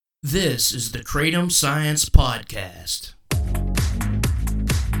This is the Kratom Science Podcast.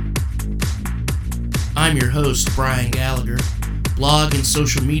 I'm your host, Brian Gallagher, blog and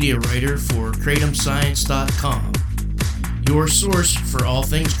social media writer for KratomScience.com, your source for all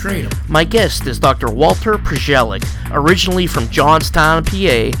things Kratom. My guest is Dr. Walter Przelik. Originally from Johnstown,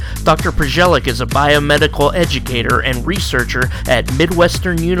 PA, Dr. Przelik is a biomedical educator and researcher at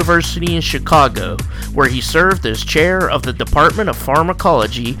Midwestern University in Chicago, where he served as chair of the Department of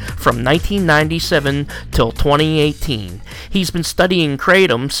Pharmacology from 1997 till 2018. He's been studying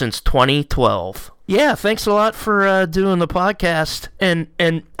kratom since 2012. Yeah, thanks a lot for doing the podcast. And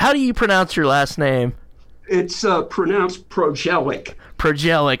how do you pronounce your last name? It's pronounced Przelik.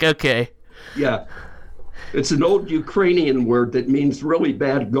 Przelik, okay. Yeah. It's an old Ukrainian word that means really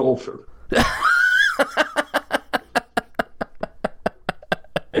bad golfer.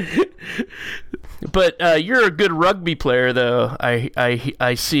 But you're a good rugby player, though,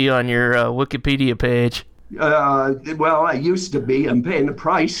 I see on your Wikipedia page. Well, I used to be. I'm paying the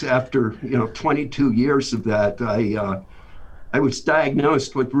price after 22 years of that. I was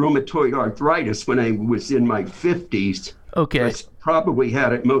diagnosed with rheumatoid arthritis when I was in my 50s. Okay. I probably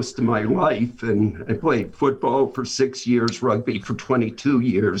had it most of my life, and I played football for 6 years, rugby for 22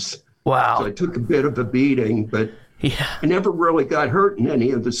 years. Wow. So I took a bit of a beating, but yeah. I never really got hurt in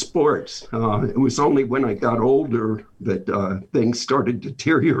any of the sports. It was only when I got older that things started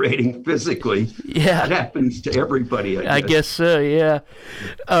deteriorating physically. Yeah. That happens to everybody, I guess. I guess so, yeah.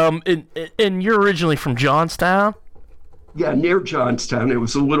 And you're originally from Johnstown? Yeah, near Johnstown. It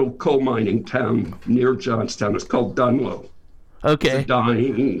was a little coal mining town near Johnstown. It's called Dunlow. Okay. It's a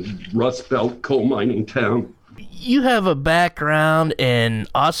dying Rust Belt coal mining town. You have a background in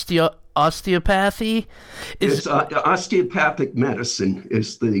osteopathy? It's osteopathic medicine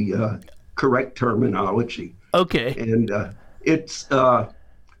is the correct terminology. Okay. And it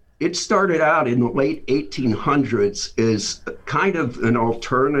started out in the late 1800s as kind of an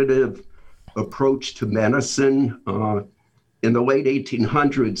alternative approach to medicine. In the late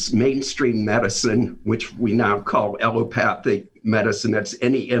 1800s, mainstream medicine, which we now call allopathic medicine, that's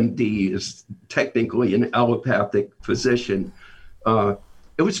any MD is technically an allopathic physician.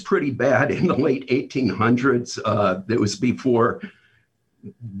 It was pretty bad in the late 1800s. It was before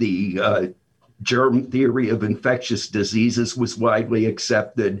the germ theory of infectious diseases was widely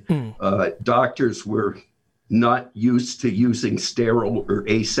accepted. Doctors were not used to using sterile or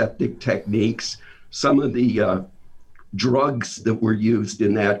aseptic techniques. Some of the drugs that were used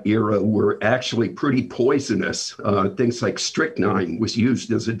in that era were actually pretty poisonous. Things like strychnine was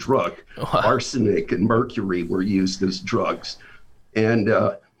used as a drug. Wow. Arsenic and mercury were used as drugs. And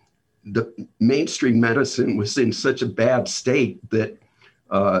the mainstream medicine was in such a bad state that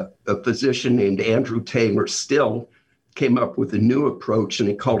a physician named Andrew Taylor Still came up with a new approach, and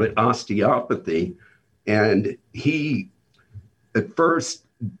he called it osteopathy. And he, at first,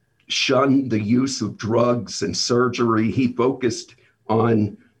 shunned the use of drugs and surgery. He focused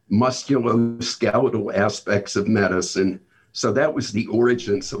on musculoskeletal aspects of medicine. So that was the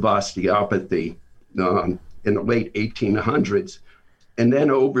origins of osteopathy in the late 1800s. And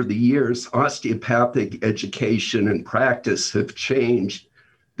then over the years, osteopathic education and practice have changed,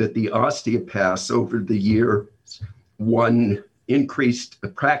 that the osteopaths over the years won increased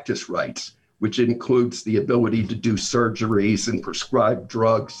practice rights, which includes the ability to do surgeries and prescribe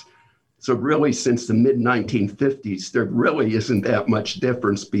drugs. So really, since the mid-1950s, there really isn't that much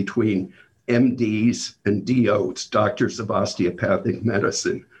difference between MDs and DOs, doctors of osteopathic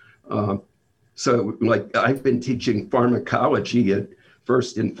medicine. So like I've been teaching pharmacology at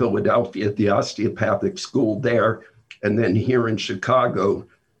first in Philadelphia at the osteopathic school there, and then here in Chicago.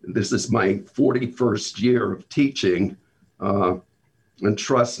 This is my 41st year of teaching. And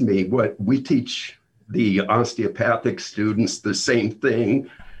trust me, what we teach the osteopathic students the same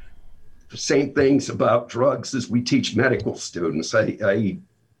things about drugs as we teach medical students. I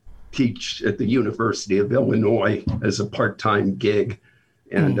teach at the University of Illinois as a part-time gig,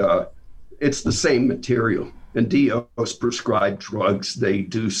 and it's the same material. And DOs prescribe drugs, they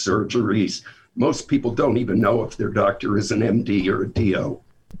do surgeries. Most people don't even know if their doctor is an MD or a DO.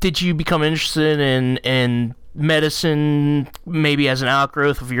 Did you become interested in medicine maybe as an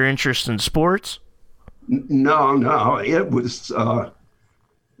outgrowth of your interest in sports? No. It was,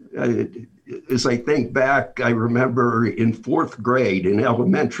 as I think back, I remember in fourth grade in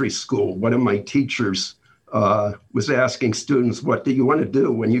elementary school, one of my teachers was asking students, what do you want to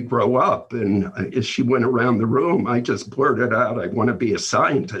do when you grow up? And as she went around the room, I just blurted out, I want to be a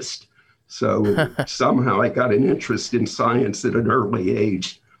scientist. So somehow I got an interest in science at an early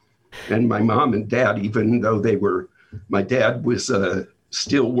age. And my mom and dad, even though my dad was a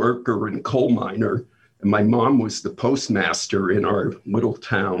steel worker and coal miner. And my mom was the postmaster in our little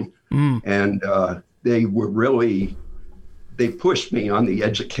town. And they pushed me on the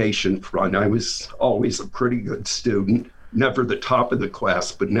education front. I was always a pretty good student, never the top of the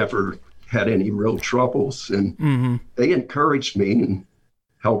class, but never had any real troubles. And they encouraged me and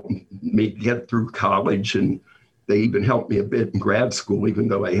helped me get through college. And they even helped me a bit in grad school, even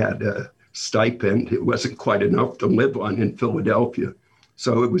though I had a stipend. It wasn't quite enough to live on in Philadelphia.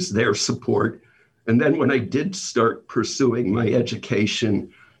 So it was their support. And then when I did start pursuing my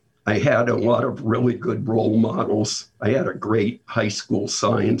education, I had a lot of really good role models. I had a great high school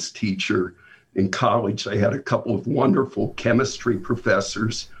science teacher. In college, I had a couple of wonderful chemistry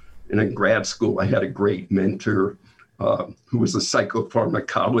professors. And in grad school, I had a great mentor who was a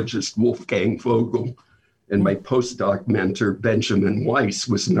psychopharmacologist, Wolfgang Vogel. And my postdoc mentor, Benjamin Weiss,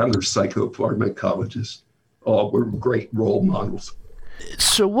 was another psychopharmacologist. All were great role models.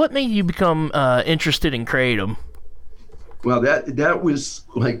 So what made you become interested in kratom? Well, that was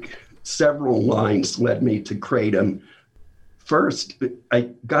like several lines led me to kratom. First, I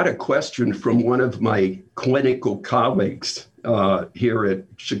got a question from one of my clinical colleagues here at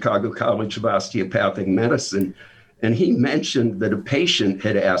Chicago College of Osteopathic Medicine, and he mentioned that a patient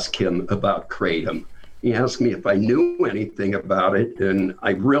had asked him about kratom. He asked me if I knew anything about it, and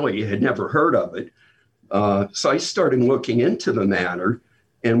I really had never heard of it. So I started looking into the matter,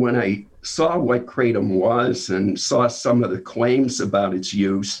 and when I saw what kratom was and saw some of the claims about its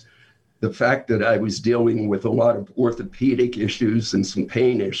use, the fact that I was dealing with a lot of orthopedic issues and some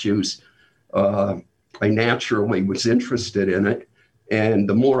pain issues, I naturally was interested in it. And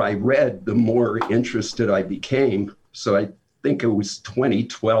the more I read, the more interested I became. So I think it was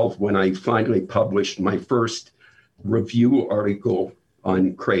 2012 when I finally published my first review article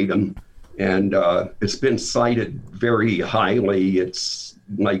on kratom. And it's been cited very highly. It's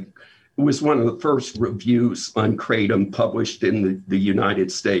like, it was one of the first reviews on kratom published in the United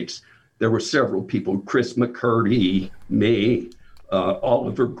States. There were several people, Chris McCurdy, me,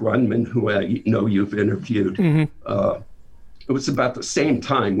 Oliver Grundman, who I know you've interviewed. It was about the same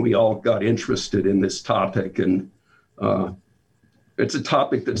time we all got interested in this topic. And it's a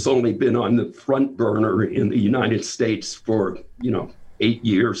topic that's only been on the front burner in the United States for, 8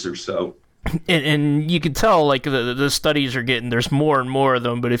 years or so. And you can tell, like, the studies are getting, there's more and more of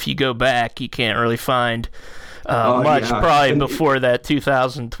them, but if you go back, you can't really find much, probably before that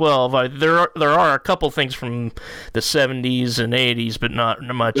 2012. There are a couple things from the 70s and 80s, but not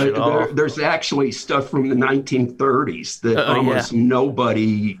much at all. There's actually stuff from the 1930s that almost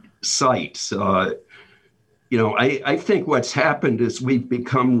nobody cites. I think what's happened is we've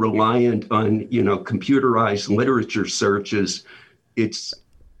become reliant on, computerized literature searches. It's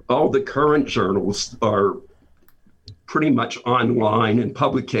all the current journals are pretty much online, and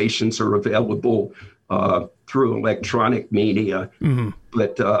publications are available through electronic media.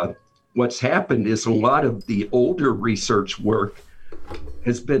 But what's happened is a lot of the older research work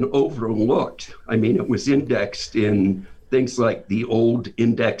has been overlooked. I mean, it was indexed in things like the old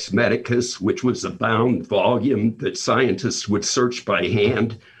Index Medicus, which was a bound volume that scientists would search by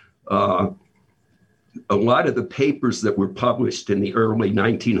hand. A lot of the papers that were published in the early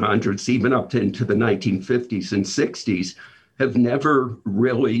 1900s, even up into the 1950s and 60s, have never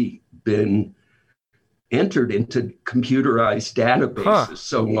really been entered into computerized databases.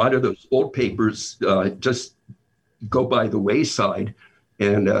 So a lot of those old papers just go by the wayside.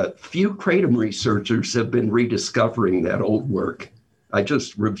 And few kratom researchers have been rediscovering that old work. I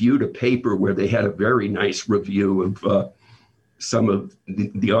just reviewed a paper where they had a very nice review of some of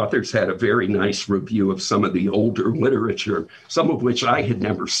the authors had a very nice review of some of the older literature, some of which I had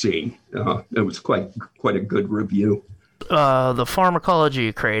never seen. It was quite a good review. The Pharmacology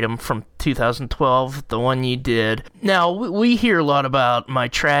of Kratom from 2012, the one you did. Now, we hear a lot about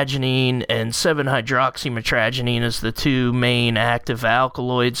mitragynine and 7-hydroxymitragynine as the two main active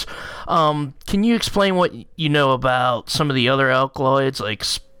alkaloids. Can you explain what you know about some of the other alkaloids, like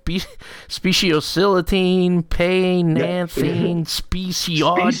speciosylitine, painanthine,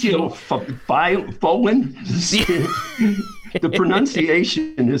 speciophyllin. The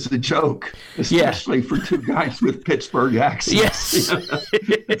pronunciation is a joke, especially for two guys with Pittsburgh accents. Yes.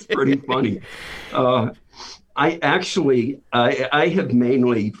 It's pretty funny. I have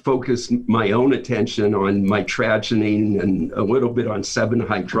mainly focused my own attention on mitragynine and a little bit on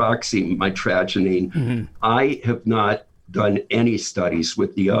 7-hydroxymitragynine. I have not done any studies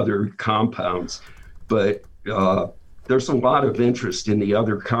with the other compounds, but there's a lot of interest in the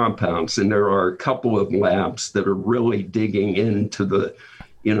other compounds, and there are a couple of labs that are really digging into the,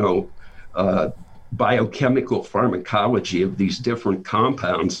 biochemical pharmacology of these different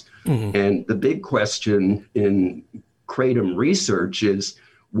compounds. And the big question in kratom research is,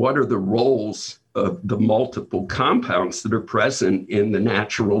 what are the roles of the multiple compounds that are present in the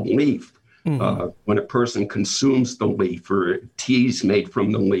natural leaf? When a person consumes the leaf or teas made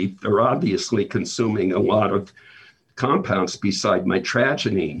from the leaf, they're obviously consuming a lot of compounds beside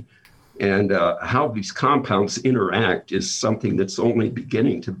mitragynine. And how these compounds interact is something that's only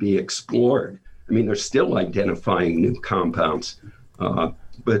beginning to be explored. I mean, they're still identifying new compounds.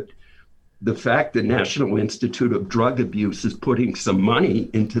 But the fact that National Institute of Drug Abuse is putting some money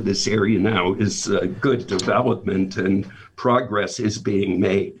into this area now is a good development, and progress is being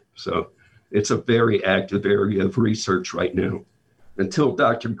made. So it's a very active area of research right now. Until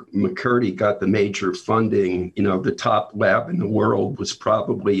Dr. McCurdy got the major funding, the top lab in the world was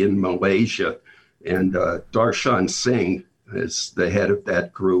probably in Malaysia. And Darshan Singh is the head of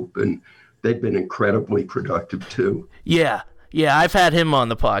that group, and they've been incredibly productive too. Yeah, I've had him on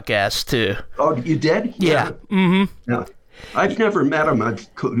the podcast too. Oh, you did? Yeah. Yeah. I've never met him. I've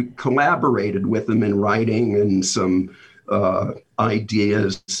collaborated with him in writing and some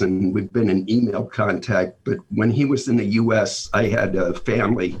ideas, and we've been in email contact. But when he was in the U.S., I had a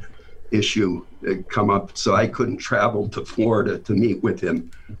family issue come up, so I couldn't travel to Florida to meet with him.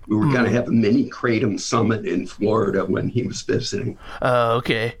 We were going to have a mini Kratom summit in Florida when he was visiting. Oh,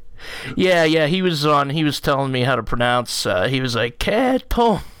 okay. Yeah, he was on. He was telling me how to pronounce. He was like,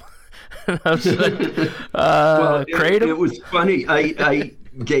 Kratom. And I was like, Kratom? It was funny. I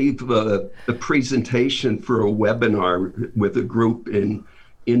gave a presentation for a webinar with a group in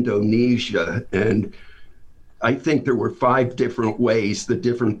Indonesia, and I think there were 5 different ways that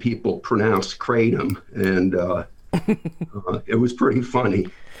different people pronounced kratom, and it was pretty funny.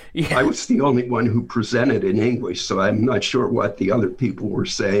 Yeah. I was the only one who presented in English, so I'm not sure what the other people were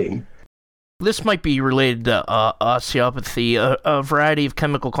saying. This might be related to osteopathy. A variety of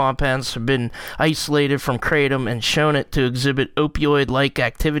chemical compounds have been isolated from kratom and shown it to exhibit opioid-like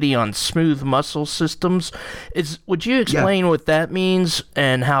activity on smooth muscle systems. Would you explain what that means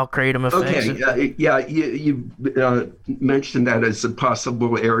and how kratom affects it? You mentioned that as a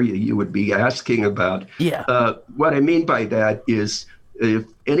possible area you would be asking about. Yeah. What I mean by that is, if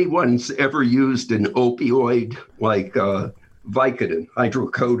anyone's ever used an opioid like Vicodin,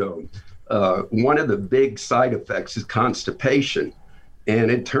 hydrocodone, one of the big side effects is constipation.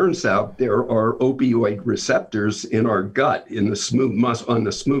 And it turns out there are opioid receptors in our gut, on the smooth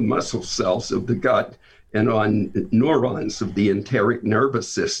muscle cells of the gut, and on neurons of the enteric nervous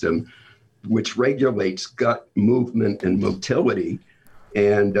system, which regulates gut movement and motility.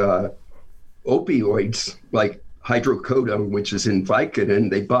 And opioids like hydrocodone, which is in Vicodin,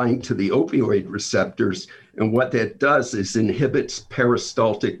 they bind to the opioid receptors. And what that does is inhibits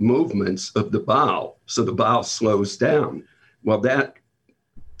peristaltic movements of the bowel. So the bowel slows down. Well, that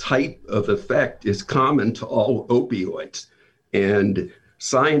type of effect is common to all opioids. And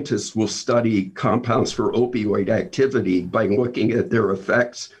scientists will study compounds for opioid activity by looking at their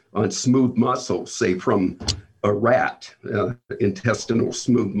effects on smooth muscle, say from a rat, intestinal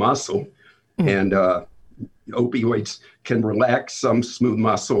smooth muscle. And opioids can relax some smooth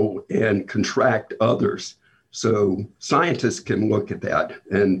muscle and contract others. So scientists can look at that,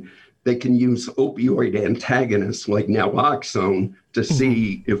 and they can use opioid antagonists like naloxone to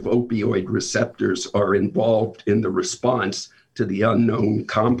see if opioid receptors are involved in the response to the unknown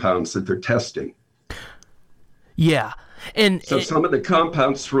compounds that they're testing. Yeah. And so some of the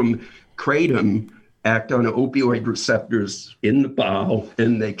compounds from kratom act on opioid receptors in the bowel,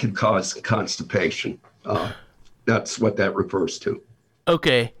 and they can cause constipation. That's what that refers to.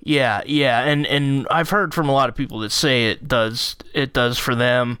 Okay, yeah, and I've heard from a lot of people that say it does for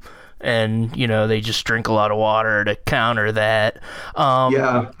them, and they just drink a lot of water to counter that.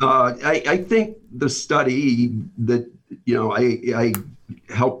 I think the study that I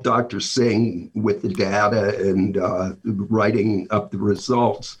helped Dr. Singh with the data and writing up the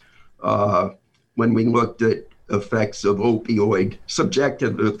results when we looked at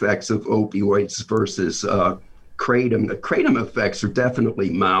subjective effects of opioids versus kratom. The kratom effects are definitely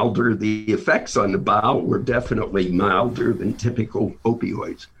milder. The effects on the bowel were definitely milder than typical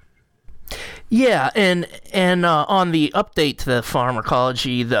opioids. Yeah, and on the update to the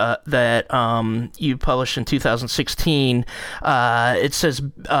pharmacology that you published in 2016, it says,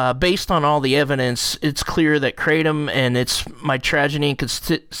 based on all the evidence, it's clear that kratom and its mitragynine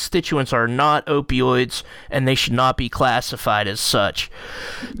constituents are not opioids, and they should not be classified as such.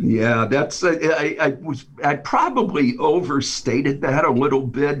 Yeah, that's I probably overstated that a little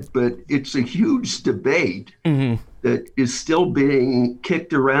bit, but it's a huge debate. that is still being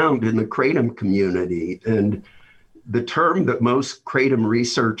kicked around in the kratom community. And the term that most kratom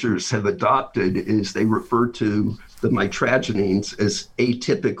researchers have adopted is they refer to the mitragynines as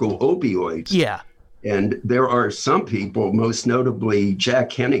atypical opioids. Yeah. And there are some people, most notably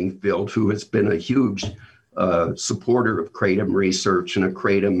Jack Henningfield, who has been a huge supporter of kratom research and a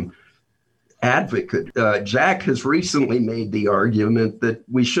kratom advocate. Jack has recently made the argument that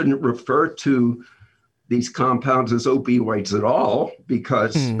we shouldn't refer to these compounds as opioids at all,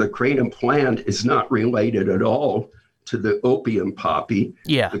 because the kratom plant is not related at all to the opium poppy.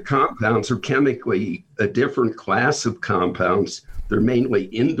 Yeah. The compounds are chemically a different class of compounds. They're mainly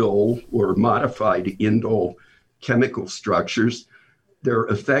indole or modified indole chemical structures. Their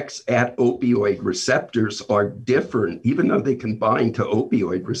effects at opioid receptors are different. Even though they can bind to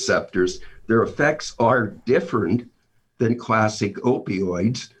opioid receptors, their effects are different than classic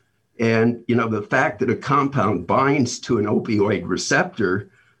opioids. And, the fact that a compound binds to an opioid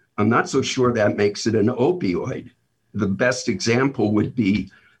receptor, I'm not so sure that makes it an opioid. The best example would be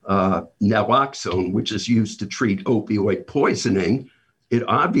naloxone, which is used to treat opioid poisoning. It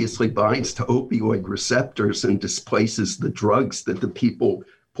obviously binds to opioid receptors and displaces the drugs that the people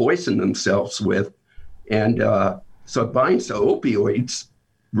poison themselves with. And so it binds to opioids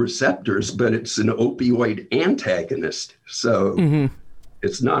receptors, but it's an opioid antagonist. So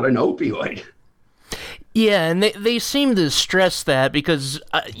it's not an opioid. Yeah, and they seem to stress that because,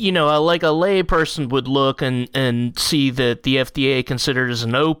 like a lay person would look and see that the FDA considers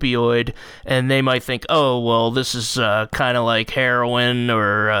an opioid, and they might think, oh, well, this is kind of like heroin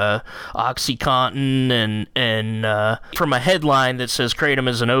or OxyContin, and from a headline that says kratom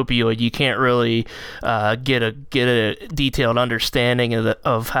is an opioid, you can't really get a detailed understanding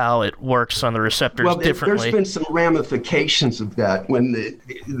of how it works on the receptors differently. There's been some ramifications of that when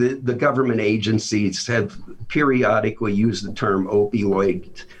the government agencies have periodically used the term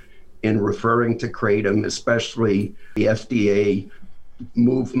opioid in referring to kratom, especially the FDA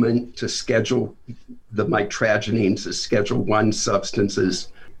movement to schedule the mitragynines as Schedule I substances.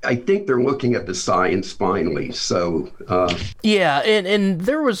 I think they're looking at the science finally. So yeah, and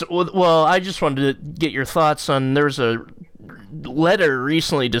there was, well, I just wanted to get your thoughts on, there's a letter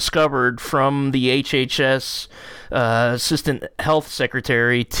recently discovered from the HHS Assistant Health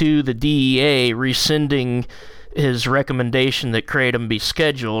Secretary to the DEA rescinding his recommendation that kratom be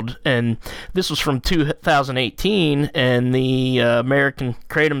scheduled, and this was from 2018, and the American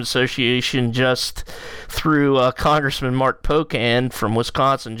Kratom Association just through Congressman Mark Pocan from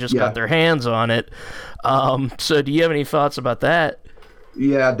Wisconsin got their hands on it. So do you have any thoughts about that?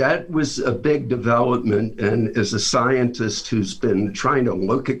 Yeah, that was a big development. And as a scientist who's been trying to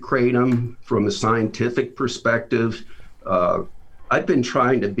look at kratom from a scientific perspective, I've been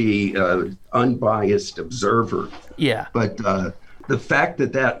trying to be an unbiased observer. Yeah. But the fact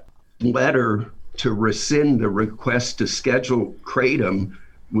that letter to rescind the request to schedule kratom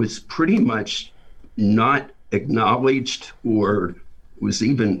was pretty much not acknowledged or was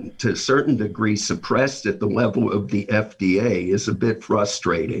even to a certain degree suppressed at the level of the FDA is a bit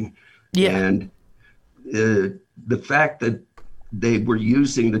frustrating. Yeah. And the fact that they were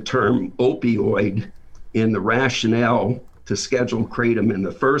using the term opioid in the rationale to schedule kratom in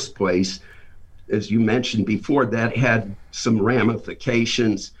the first place, as you mentioned before, that had some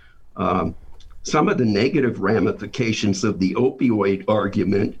ramifications. Some of the negative ramifications of the opioid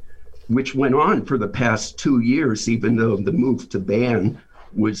argument, which went on for the past 2 years, even though the move to ban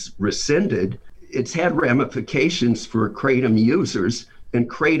was rescinded, it's had ramifications for kratom users and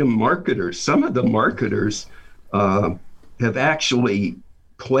kratom marketers. Some of the marketers have actually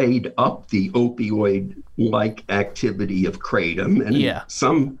played up the opioid-like activity of kratom, and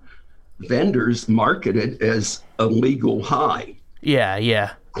some vendors market it as a legal high.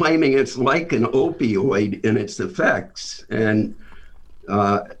 Yeah. Claiming it's like an opioid in its effects. And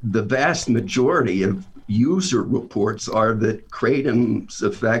the vast majority of user reports are that kratom's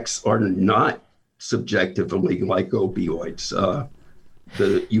effects are not subjectively like opioids.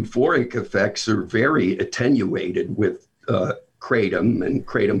 The euphoric effects are very attenuated with kratom and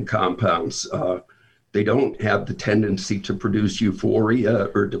kratom compounds. They don't have the tendency to produce euphoria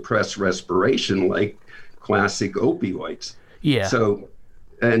or depress respiration like classic opioids. Yeah. So,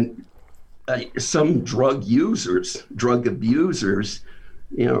 and some drug abusers,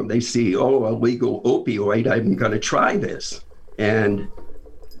 they see, a legal opioid, I'm going to try this. And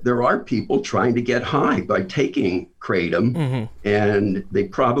there are people trying to get high by taking kratom, and they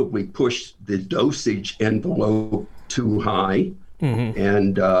probably push the dosage envelope too high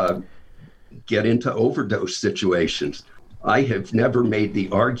and get into overdose situations. I have never made the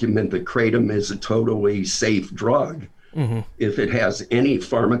argument that kratom is a totally safe drug. If it has any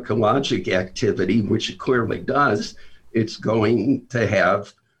pharmacologic activity, which it clearly does, it's going to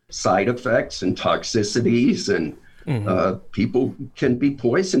have side effects and toxicities, and people can be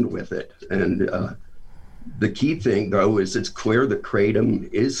poisoned with it. And the key thing, though, is it's clear that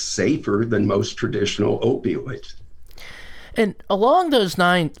kratom is safer than most traditional opioids. And along those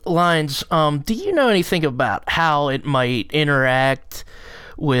lines, do you know anything about how it might interact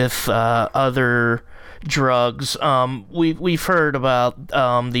with other drugs? We've heard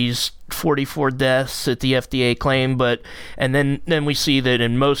about these 44 deaths that the FDA claimed, and then we see that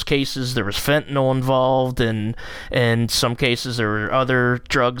in most cases there was fentanyl involved, and in some cases there were other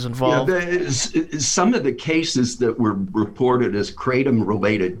drugs involved. Yeah, some of the cases that were reported as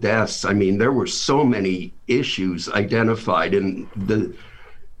kratom-related deaths, I mean, there were so many issues identified, and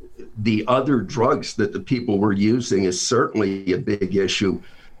the other drugs that the people were using is certainly a big issue.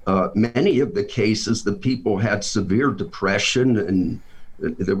 Many of the cases, the people had severe depression, and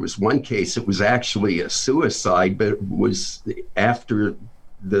there was one case, it was actually a suicide, but it was after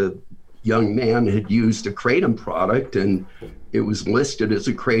the young man had used a kratom product, and it was listed as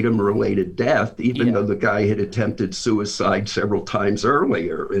a kratom-related death, even though the guy had attempted suicide several times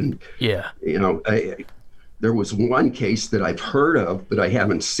earlier. And, you know, there was one case that I've heard of, but I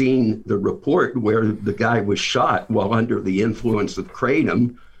haven't seen the report, where the guy was shot while under the influence of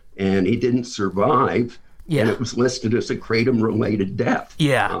kratom, and he didn't survive. And it was listed as a kratom-related death.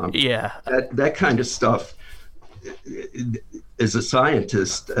 That kind of stuff, as a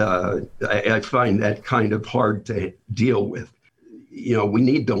scientist, I find that kind of hard to deal with. You know, we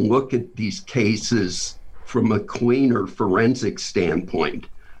need to look at these cases from a cleaner forensic standpoint.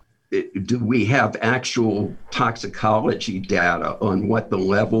 Do we have actual toxicology data on what the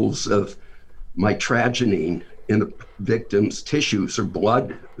levels of mitragynine in the victim's tissues or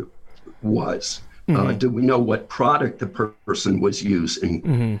blood was? Do we know what product the person was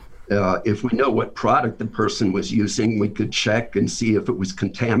using? If we know what product the person was using, we could check and see if it was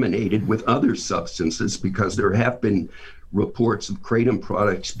contaminated with other substances, because there have been reports of kratom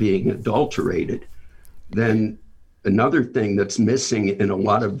products being adulterated. Then another thing that's missing in a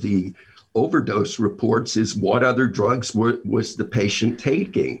lot of the overdose reports is what other drugs was the patient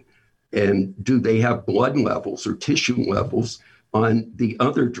taking? And do they have blood levels or tissue levels on the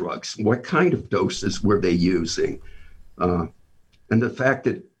other drugs? What kind of doses were they using? And the fact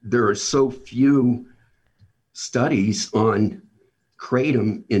that there are so few studies on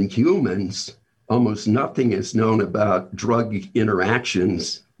kratom in humans, almost nothing is known about drug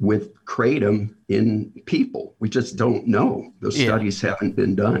interactions with kratom in people. We just don't know. Those studies haven't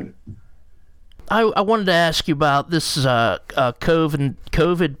been done. I wanted to ask you about this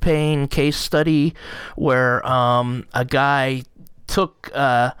COVID pain case study where a guy took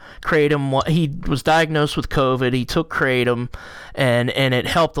kratom. He was diagnosed with COVID. He took kratom, and it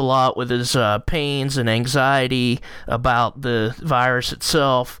helped a lot with his pains and anxiety about the virus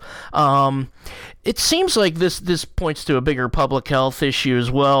itself. It seems like this points to a bigger public health issue as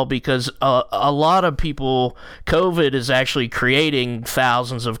well, because a lot of people, COVID is actually creating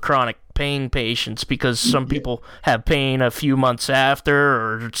thousands of chronic pain patients, because some people have pain a few months after,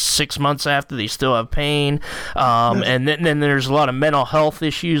 or 6 months after, they still have pain. And then there's a lot of mental health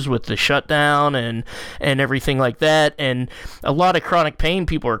issues with the shutdown and everything like that. And a lot of chronic pain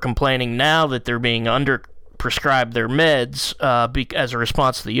people are complaining now that they're being prescribed their meds as a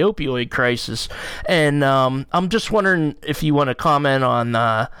response to the opioid crisis. And I'm just wondering if you want to comment on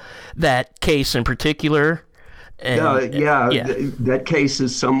that case in particular. That case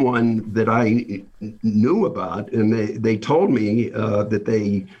is someone that I knew about, and they told me that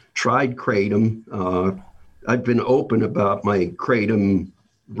they tried kratom. I've been open about my kratom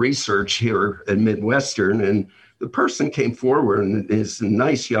research here at Midwestern, and the person came forward and is a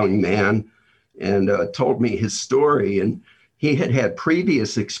nice young man and told me his story. And he had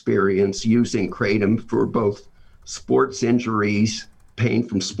previous experience using kratom for both sports injuries, pain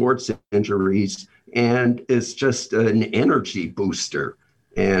from sports injuries, and it's just an energy booster.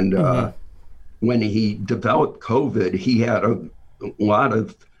 And when he developed COVID, he had a lot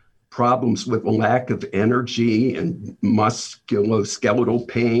of problems with a lack of energy and musculoskeletal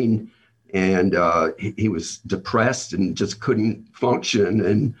pain. And he was depressed and just couldn't function.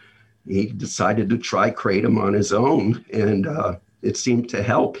 And he decided to try kratom on his own, and it seemed to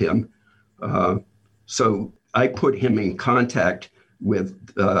help him. So I put him in contact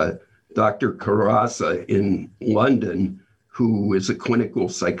with Dr. Carrasa in London, who is a clinical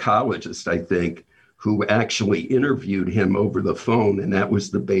psychologist, I think, who actually interviewed him over the phone, and that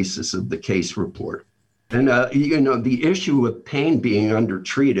was the basis of the case report. And, the issue of pain being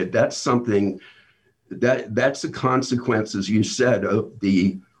undertreated, that's something that's the consequence, as you said, of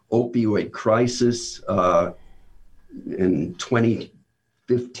the opioid crisis in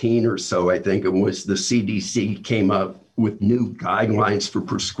 2015 or so. I think it was the CDC came up with new guidelines for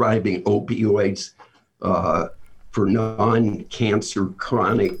prescribing opioids for non-cancer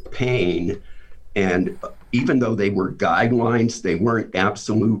chronic pain. And even though they were guidelines, they weren't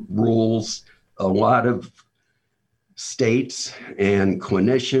absolute rules. A lot of states and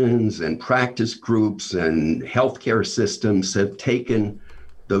clinicians and practice groups and healthcare systems have taken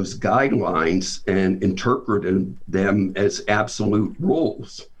those guidelines and interpreted them as absolute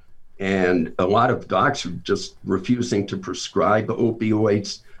rules. And a lot of docs are just refusing to prescribe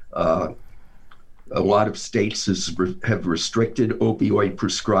opioids. A lot of states have restricted opioid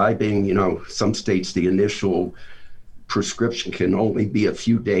prescribing. Some states, the initial prescription can only be a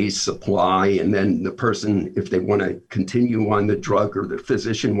few days supply. And then the person, if they want to continue on the drug or the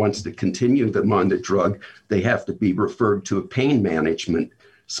physician wants to continue them on the drug, they have to be referred to a pain management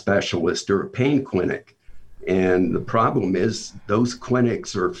specialist or a pain clinic. And the problem is those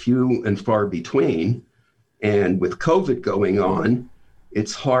clinics are few and far between. And with COVID going on,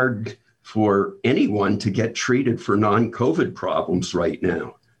 it's hard for anyone to get treated for non-COVID problems right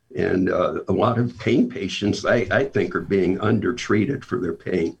now. And a lot of pain patients, I think, are being undertreated for their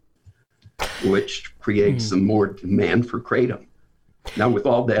pain, which creates some more demand for kratom. Now, with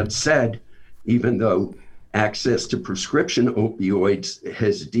all that said, even though access to prescription opioids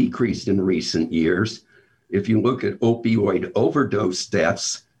has decreased in recent years, if you look at opioid overdose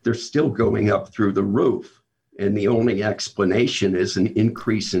deaths, they're still going up through the roof. And the only explanation is an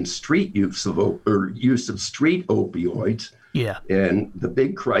increase in street use of street opioids. Yeah. And the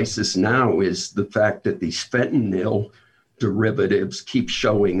big crisis now is the fact that these fentanyl derivatives keep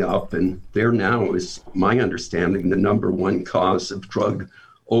showing up, and they're now, is my understanding, the number one cause of drug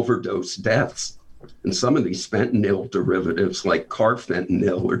overdose deaths. And some of these fentanyl derivatives, like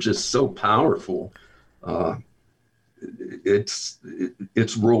carfentanil, are just so powerful. It's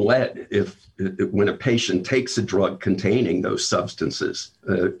roulette when a patient takes a drug containing those substances.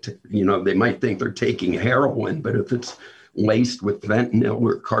 They might think they're taking heroin, but if it's laced with fentanyl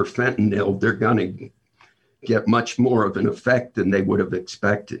or carfentanil, they're going to get much more of an effect than they would have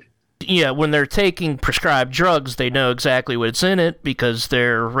expected. Yeah, when they're taking prescribed drugs, they know exactly what's in it because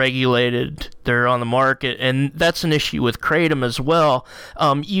they're regulated, they're on the market, and that's an issue with kratom as well.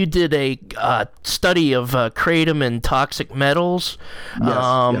 You did a study of kratom and toxic metals,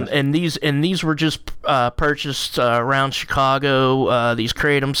 yes. and these were just purchased around Chicago. These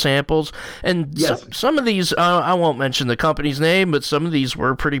kratom samples, and yes. some of these, I won't mention the company's name, but some of these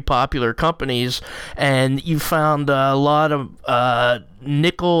were pretty popular companies, and you found a lot of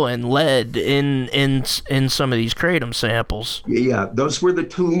nickel and lead in some of these kratom samples. Yeah, those were the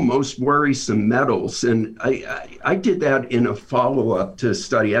two most worrisome metals. And I did that in a follow-up to a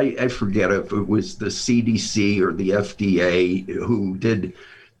study. I forget if it was the CDC or the FDA who did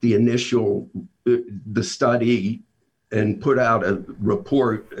the study and put out a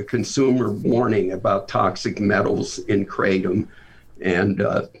report, a consumer warning about toxic metals in kratom. And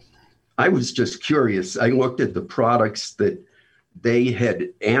I was just curious. I looked at the products that they had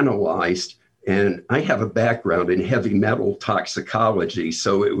analyzed, and I have a background in heavy metal toxicology.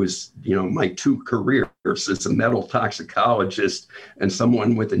 So it was, my two careers as a metal toxicologist and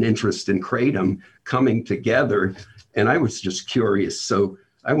someone with an interest in kratom coming together. And I was just curious. So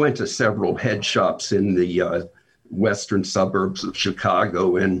I went to several head shops in the western suburbs of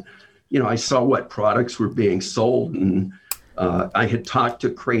Chicago, and, I saw what products were being sold. And I had talked to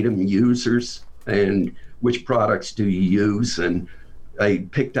kratom users and which products do you use? And I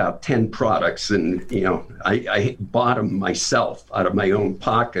picked out 10 products, and, I bought them myself out of my own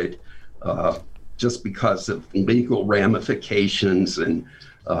pocket just because of legal ramifications and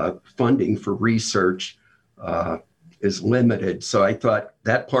funding for research is limited. So I thought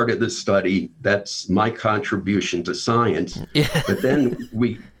that part of the study, that's my contribution to science. Yeah. But then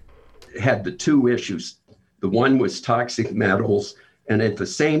we had the two issues. The one was toxic metals, and at the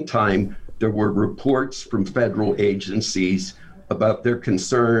same time, there were reports from federal agencies about their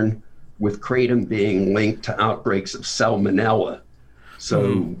concern with kratom being linked to outbreaks of salmonella.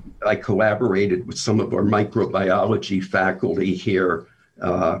 So I collaborated with some of our microbiology faculty here,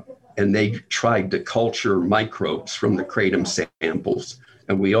 and they tried to culture microbes from the kratom samples.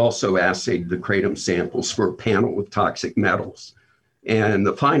 And we also assayed the kratom samples for a panel of toxic metals. And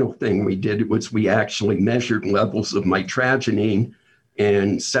the final thing we did was we actually measured levels of mitragynine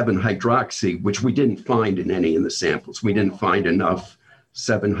and 7-hydroxy, which we didn't find in any of the samples. We didn't find enough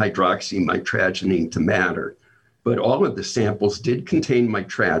 7-hydroxymitragynine to matter. But all of the samples did contain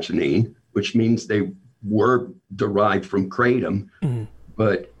mitragynine, which means they were derived from kratom. Mm-hmm.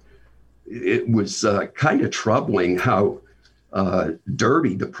 But it was kind of troubling how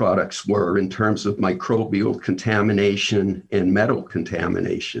dirty the products were in terms of microbial contamination and metal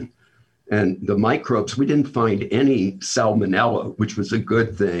contamination. And the microbes, we didn't find any salmonella, which was a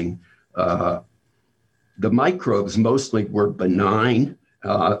good thing. The microbes mostly were benign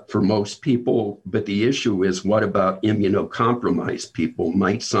for most people, but the issue is, what about immunocompromised people?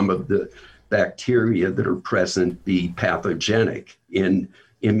 Might some of the bacteria that are present be pathogenic in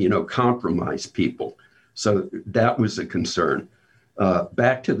immunocompromised people? So that was a concern.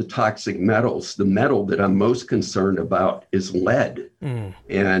 Back to the toxic metals, the metal that I'm most concerned about is lead. Mm.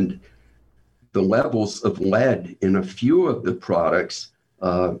 And the levels of lead in a few of the products,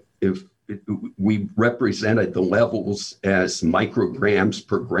 we represented the levels as micrograms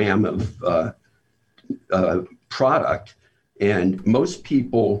per gram of product. And most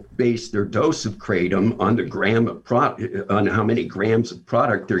people base their dose of kratom on the gram of on how many grams of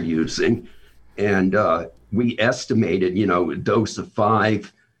product they're using. And we estimated, a dose of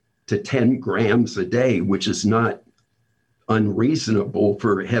 5 to 10 grams a day, which is not unreasonable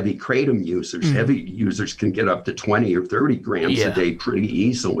for heavy kratom users. Mm-hmm. Heavy users can get up to 20 or 30 grams a day pretty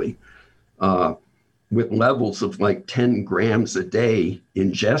easily. With levels of like 10 grams a day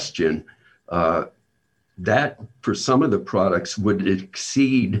ingestion, that for some of the products would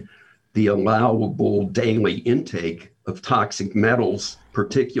exceed the allowable daily intake of toxic metals,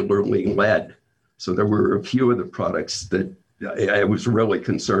 particularly lead. So there were a few of the products that I was really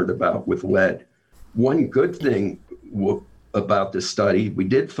concerned about with lead. One good thing about the study, we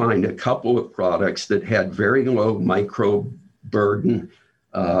did find a couple of products that had very low microbe burden,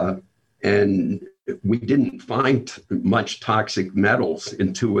 and we didn't find much toxic metals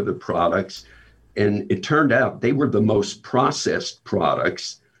in 2 of the products. And it turned out they were the most processed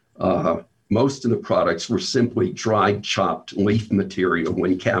products. Most of the products were simply dried, chopped leaf material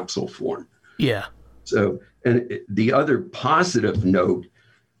in capsule form. Yeah. So, and the other positive note,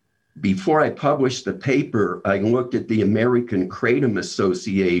 before I published the paper, I looked at the American Kratom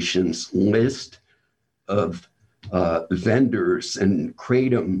Association's list of vendors and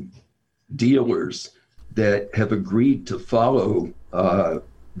kratom dealers that have agreed to follow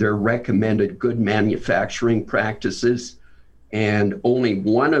their recommended good manufacturing practices. And only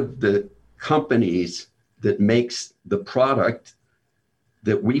one of the companies that makes the product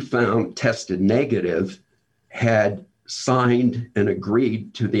that we found tested negative had signed and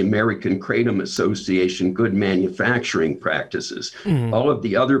agreed to the American Kratom Association good manufacturing practices. Mm-hmm. All of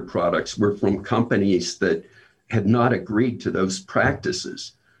the other products were from companies that had not agreed to those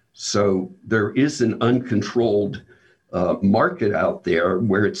practices. So there is an uncontrolled market out there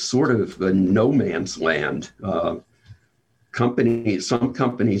where it's sort of a no man's land. Some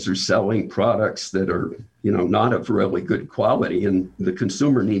companies are selling products that are, not of really good quality, and the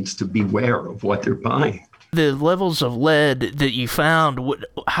consumer needs to beware of what they're buying. The levels of lead that you found,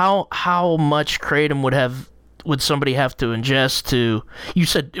 how much kratom would somebody have to ingest to? You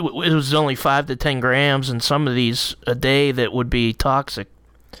said it was only 5 to 10 grams, and some of these a day that would be toxic.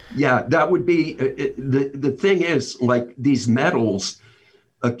 Yeah, that would be the thing is, like, these metals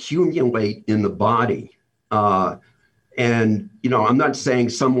accumulate in the body. And, I'm not saying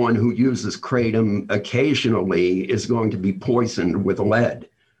someone who uses kratom occasionally is going to be poisoned with lead.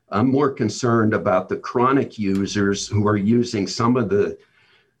 I'm more concerned about the chronic users who are using some of the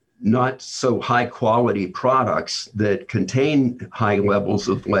not so high quality products that contain high levels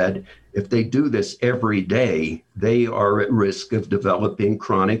of lead. If they do this every day, they are at risk of developing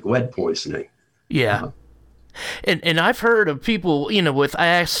chronic lead poisoning. Yeah. And I've heard of people, I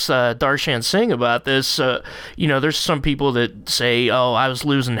asked Darshan Singh about this, there's some people that say, I was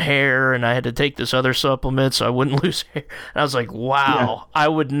losing hair and I had to take this other supplement so I wouldn't lose hair. And I was like, wow, I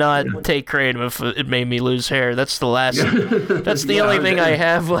would not take kratom if it made me lose hair. That's the only thing I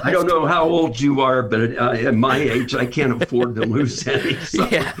have left. I don't know how old you are, but at my age, I can't afford to lose any. So.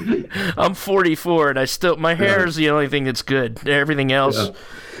 Yeah, I'm 44 and my hair is the only thing that's good. Everything else.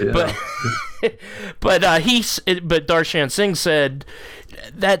 Yeah. But Darshan Singh said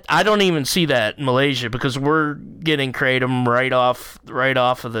that I don't even see that in Malaysia because we're getting kratom right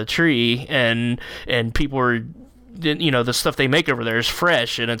off of the tree, and people are, the stuff they make over there is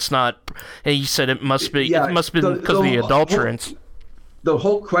fresh, and it's not. And he said it must be because of the adulterants. The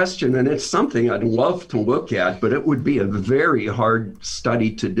whole question, and it's something I'd love to look at, but it would be a very hard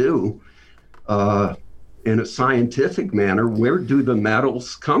study to do in a scientific manner. Where do the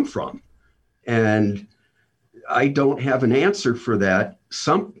metals come from? And I don't have an answer for that.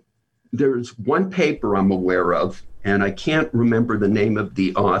 There's one paper I'm aware of, and I can't remember the name of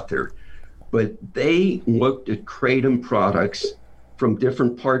the author, but they looked at kratom products from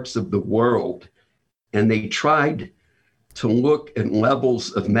different parts of the world, and they tried to look at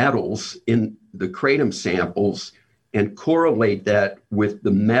levels of metals in the kratom samples and correlate that with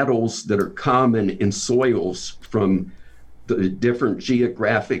the metals that are common in soils from the different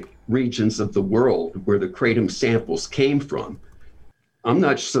geographic regions of the world where the kratom samples came from. I'm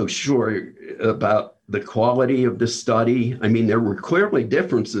not so sure about the quality of the study. I mean, there were clearly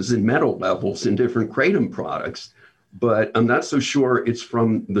differences in metal levels in different kratom products, but I'm not so sure it's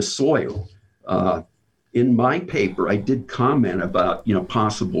from the soil. In my paper, I did comment about,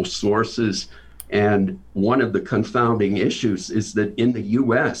 possible sources. And one of the confounding issues is that in the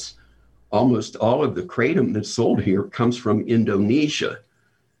US, almost all of the kratom that's sold here comes from Indonesia.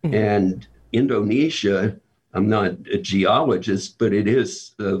 Mm-hmm. And Indonesia, I'm not a geologist, but it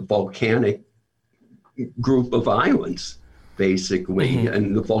is a volcanic group of islands, basically. Mm-hmm.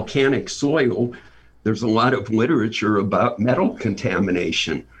 And the volcanic soil, there's a lot of literature about metal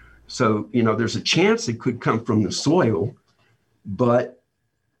contamination. So, there's a chance it could come from the soil, but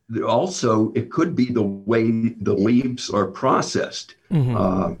also it could be the way the leaves are processed.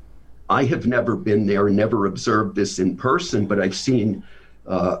 Mm-hmm. I have never been there, never observed this in person, but I've seen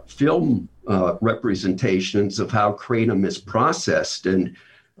film representations of how kratom is processed. And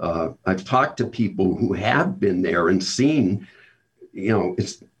I've talked to people who have been there and seen,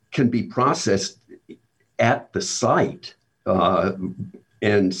 it can be processed at the site.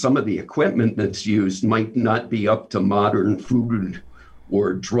 And some of the equipment that's used might not be up to modern food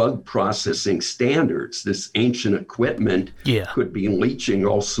or drug processing standards. This ancient equipment could be leaching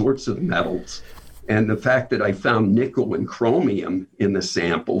all sorts of metals. And the fact that I found nickel and chromium in the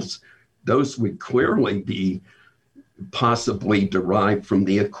samples, those would clearly be possibly derived from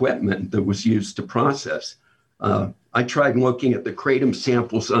the equipment that was used to process. I tried looking at the kratom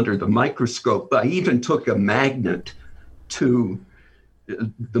samples under the microscope. I even took a magnet to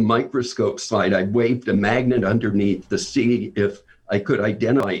the microscope slide. I waved a magnet underneath to see if I could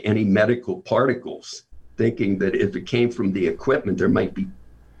identify any medical particles, thinking that if it came from the equipment, there might be,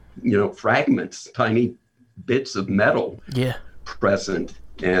 fragments, tiny bits of metal present.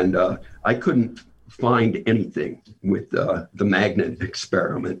 And I couldn't find anything with the magnet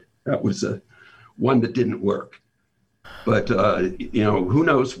experiment. That was one that didn't work. But, who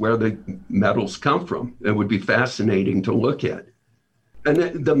knows where the metals come from? It would be fascinating to look at. And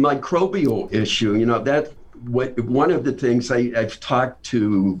the microbial issue, one of the things I've talked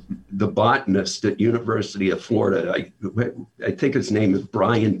to the botanist at University of Florida, I think his name is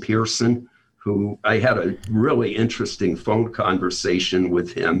Brian Pearson, who I had a really interesting phone conversation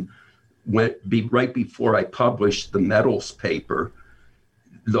with him right before I published the metals paper.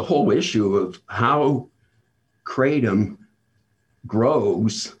 The whole issue of how kratom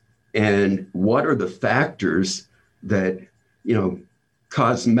grows and what are the factors that,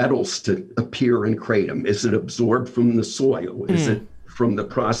 cause metals to appear in kratom. Is it absorbed from the soil? Is it from the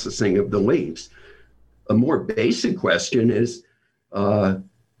processing of the leaves? A more basic question is,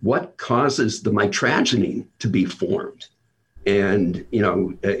 what causes the mitragynine to be formed? And,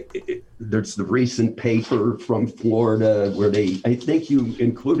 there's the recent paper from Florida where I think you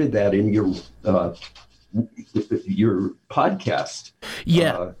included that in your podcast.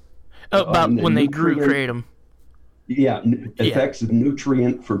 Yeah. About when they grew kratom. Yeah, effects of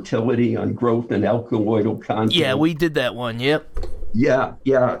nutrient fertility on growth and alkaloidal content. Yeah, we did that one, yep. Yeah,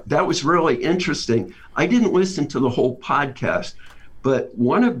 that was really interesting. I didn't listen to the whole podcast, but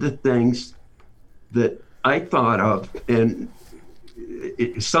one of the things that I thought of, and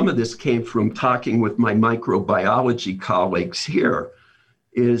some of this came from talking with my microbiology colleagues here,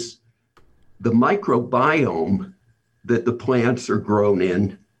 is the microbiome that the plants are grown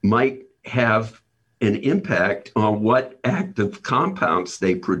in might have an impact on what active compounds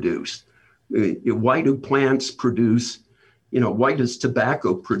they produce. Why do plants produce, why does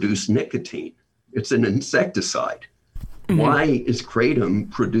tobacco produce nicotine? It's an insecticide. Mm-hmm. Why is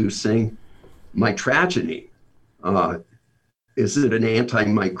kratom producing mitragynine? Is it an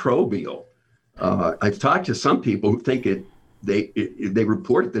antimicrobial? I've talked to some people who think they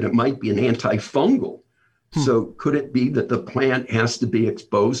report that it might be an antifungal. So could it be that the plant has to be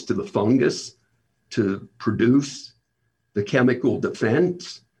exposed to the fungus to produce the chemical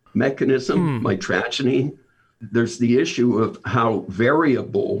defense mechanism, mitragynine? There's the issue of how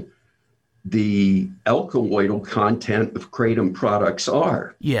variable the alkaloidal content of kratom products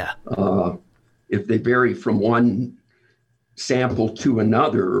are. Yeah. If they vary from one sample to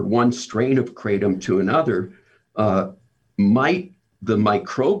another, or one strain of kratom to another, Might the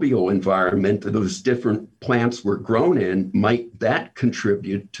microbial environment that those different plants were grown in, might that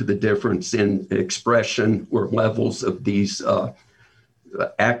contribute to the difference in expression or levels of these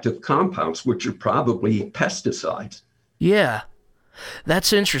active compounds, which are probably pesticides? Yeah.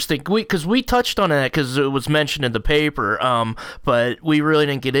 That's interesting. Because we touched on that because it was mentioned in the paper, but we really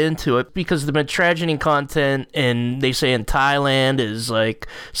didn't get into it because the metraginin content they say in Thailand is like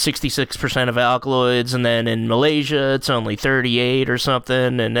 66% of alkaloids, and then in Malaysia it's only 38 or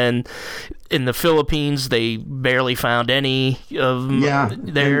something, and then in the Philippines they barely found any of them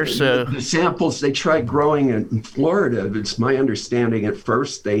there. So the samples they tried growing in Florida, it's my understanding at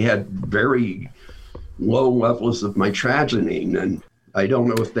first they had very low levels of mitragynine, and I don't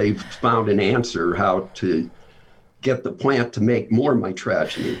know if they've found an answer how to get the plant to make more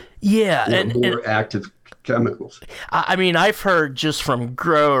mitragynine. Yeah, and more active chemicals. I mean, I've heard just from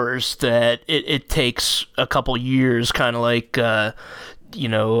growers that it takes a couple years, kind of like,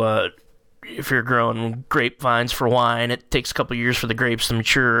 if you're growing grapevines for wine, it takes a couple of years for the grapes to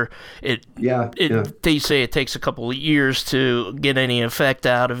mature. They say it takes a couple of years to get any effect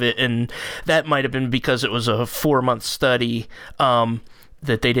out of it, and that might have been because it was a 4-month study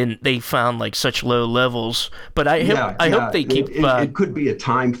that they found like such low levels. But I hope they keep. It could be a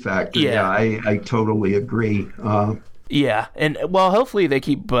time factor. Yeah, I totally agree. And well, hopefully they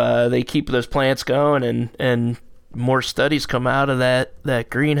keep those plants going and more studies come out of that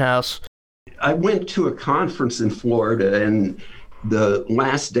greenhouse. I went to a conference in Florida, and the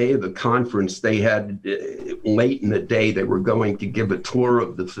last day of the conference, they had, late in the day, they were going to give a tour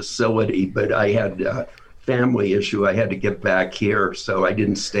of the facility, but I had a family issue. I had to get back here, so I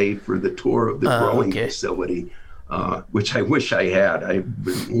didn't stay for the tour of the growing facility, which I wish I had. I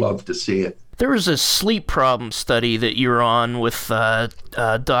would love to see it. There was a sleep problem study that you were on with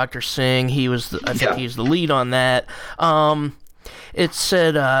Dr. Singh. He was, I think he was the lead on that. It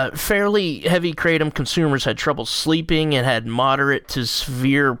said fairly heavy kratom consumers had trouble sleeping and had moderate to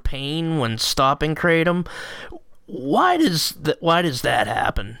severe pain when stopping kratom. Why does that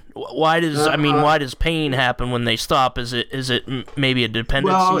happen? Why does pain happen when they stop? Is it maybe a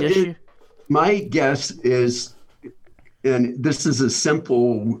dependency issue? My guess is, and this is a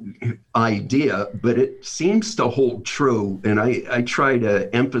simple idea, but it seems to hold true, and I try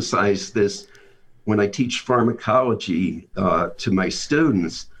to emphasize this when I teach pharmacology to my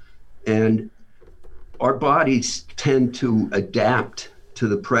students. And our bodies tend to adapt to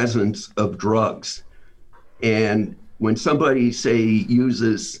the presence of drugs. And when somebody, say,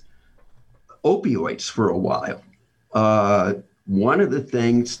 uses opioids for a while, one of the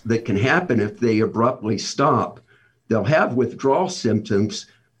things that can happen if they abruptly stop, they'll have withdrawal symptoms,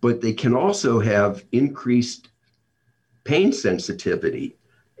 but they can also have increased pain sensitivity.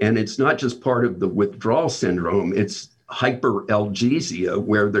 And it's not just part of the withdrawal syndrome, it's hyperalgesia,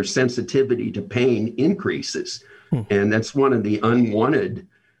 where their sensitivity to pain increases. And that's one of the unwanted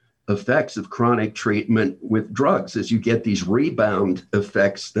effects of chronic treatment with drugs, is you get these rebound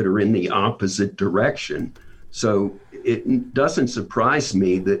effects that are in the opposite direction. So it doesn't surprise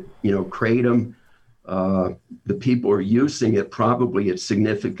me that, kratom, the people are using it probably at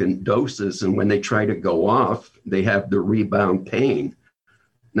significant doses, and when they try to go off, they have the rebound pain.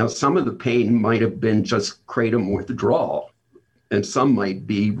 Now, some of the pain might have been just kratom withdrawal, and some might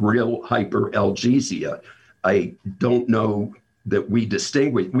be real hyperalgesia. I don't know that we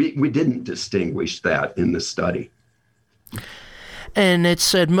didn't distinguish that in the study. And it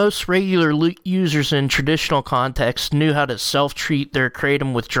said most regular users in traditional contexts knew how to self-treat their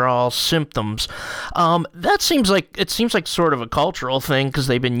kratom withdrawal symptoms. That seems like sort of a cultural thing because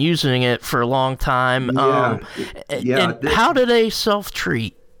they've been using it for a long time. And how do they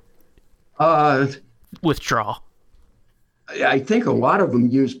self-treat withdrawal? I think a lot of them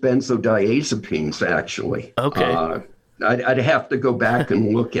use benzodiazepines, actually. Okay. I'd have to go back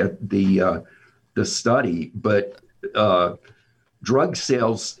and look at the study, but drug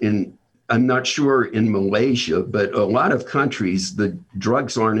sales I'm not sure in Malaysia, but a lot of countries, the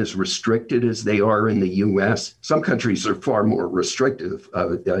drugs aren't as restricted as they are in the U.S. Some countries are far more restrictive, I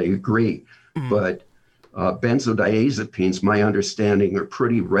agree. But benzodiazepines, my understanding, are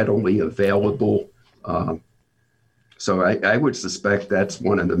pretty readily available. So I would suspect that's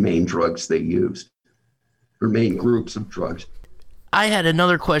one of the main drugs they use, or main groups of drugs. I had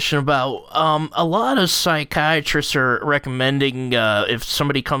another question about a lot of psychiatrists are recommending if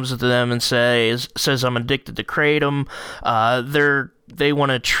somebody comes to them and says I'm addicted to kratom, they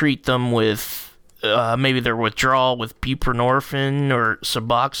want to treat them with maybe their withdrawal with buprenorphine or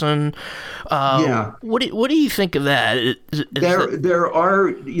Suboxone. What do you think of that? There are,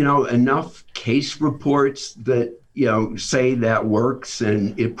 enough case reports that, say that works,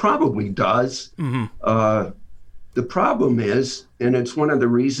 and it probably does. Mm-hmm. The problem is, and it's one of the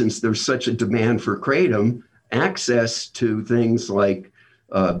reasons there's such a demand for kratom, access to things like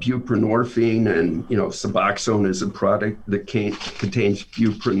buprenorphine, and Suboxone is a product that contains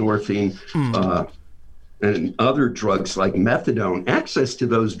buprenorphine, and other drugs like methadone. Access to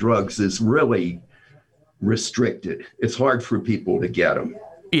those drugs is really restricted. It's hard for people to get them.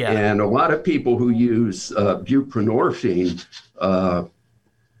 Yeah. And a lot of people who use buprenorphine,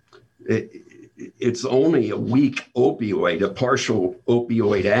 it's only a weak opioid, a partial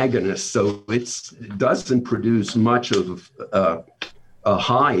opioid agonist, so it doesn't produce much of a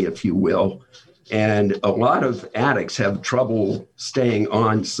high, if you will. And a lot of addicts have trouble staying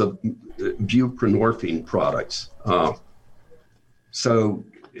on buprenorphine products. So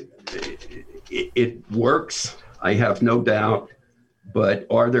it works, I have no doubt. But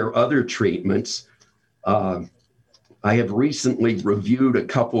are there other treatments? I have recently reviewed a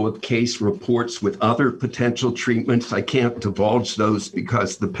couple of case reports with other potential treatments. I can't divulge those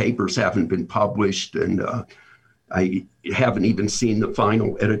because the papers haven't been published, and I haven't even seen the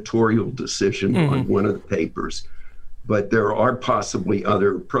final editorial decision on one of the papers. But there are possibly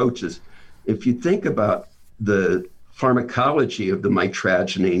other approaches. If you think about the pharmacology of the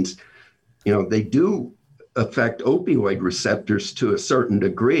mitragynines, they do affect opioid receptors to a certain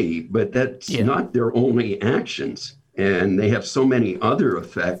degree, but that's not their only actions. And they have so many other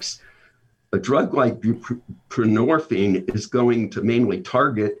effects. A drug like buprenorphine is going to mainly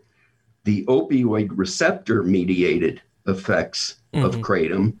target the opioid receptor mediated effects of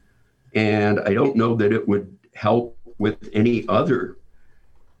kratom. And I don't know that it would help with any other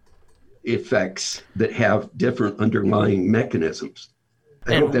effects that have different underlying mechanisms.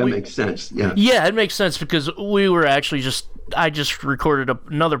 I hope that makes sense. Yeah. Yeah, it makes sense, because we were actually I just recorded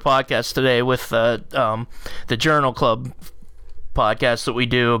another podcast today with the Journal Club podcast that we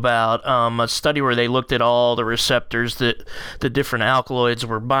do about a study where they looked at all the receptors that the different alkaloids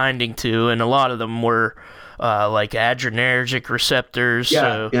were binding to, and a lot of them were like adrenergic receptors.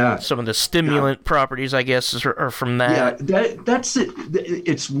 Some of the stimulant properties, I guess, are from that. Yeah, that's it.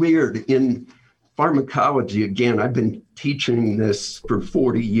 It's weird. In pharmacology, again, I've been teaching this for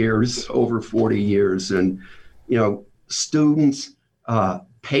over 40 years, and students,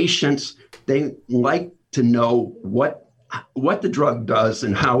 patients, they like to know what the drug does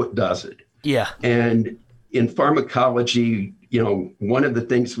and how it does it. Yeah. And in pharmacology, one of the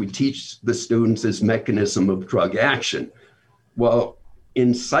things we teach the students is mechanism of drug action. Well,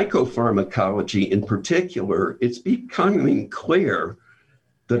 in psychopharmacology in particular, it's becoming clear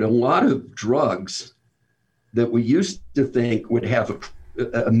that a lot of drugs that we used to think would have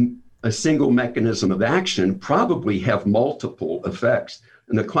a single mechanism of action probably have multiple effects.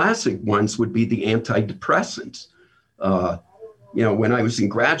 And the classic ones would be the antidepressants. When I was in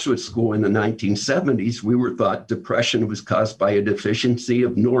graduate school in the 1970s, we were taught depression was caused by a deficiency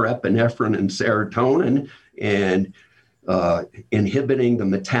of norepinephrine and serotonin, and inhibiting the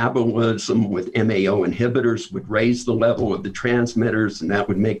metabolism with MAO inhibitors would raise the level of the transmitters, and that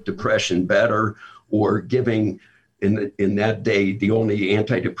would make depression better. Or giving, in that day, the only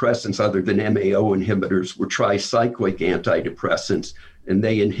antidepressants other than MAO inhibitors were tricyclic antidepressants, and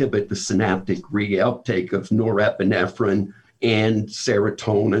they inhibit the synaptic reuptake of norepinephrine and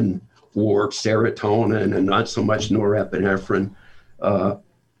serotonin, or serotonin and not so much norepinephrine.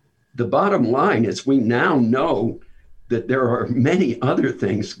 The bottom line is we now know that there are many other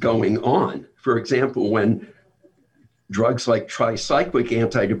things going on. For example, when drugs like tricyclic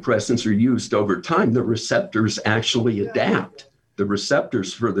antidepressants are used over time, the receptors actually adapt, the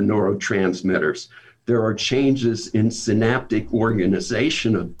receptors for the neurotransmitters. There are changes in synaptic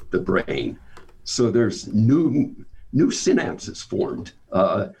organization of the brain. So there's new synapses formed.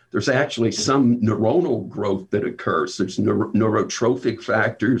 There's actually some neuronal growth that occurs. There's neurotrophic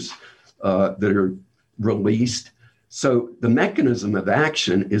factors that are released. So the mechanism of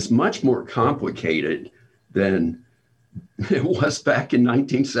action is much more complicated than it was back in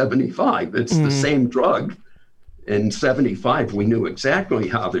 1975. It's the same drug. In 75, we knew exactly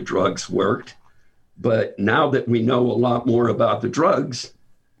how the drugs worked. But now that we know a lot more about the drugs,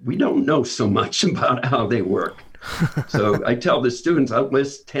 we don't know so much about how they work. So I tell the students, I'll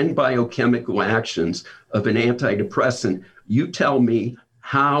list 10 biochemical actions of an antidepressant. You tell me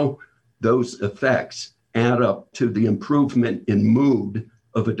how those effects add up to the improvement in mood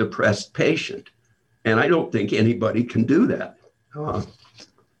of a depressed patient. And I don't think anybody can do that.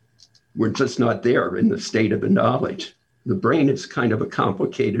 We're just not there in the state of the knowledge. The brain is kind of a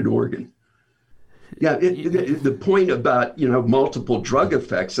complicated organ. Yeah, the point about, multiple drug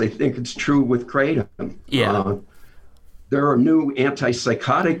effects, I think it's true with kratom. Yeah. There are new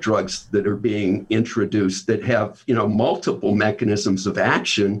antipsychotic drugs that are being introduced that have, multiple mechanisms of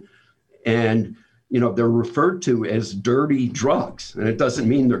action. And, they're referred to as dirty drugs. And it doesn't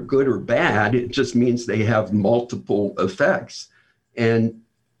mean they're good or bad. It just means they have multiple effects. And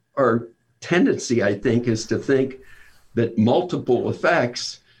our tendency, I think, is to think that multiple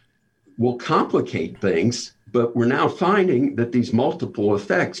effects will complicate things, but we're now finding that these multiple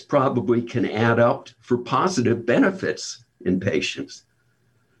effects probably can add up for positive benefits in patients.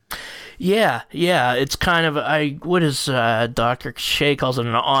 Yeah. It's kind of what is Dr. Shea calls it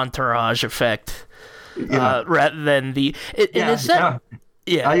an entourage effect, rather than the. I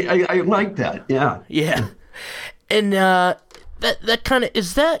like that. Yeah, and that kind of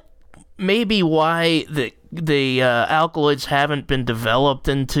is that maybe why the alkaloids haven't been developed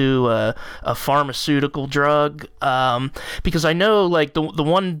into a pharmaceutical drug, because I know like the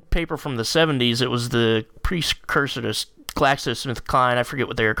one paper from the 70s, it was the precursor to GlaxoSmithKline, I forget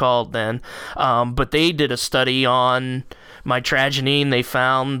what they were called then, but they did a study on mitragynine. They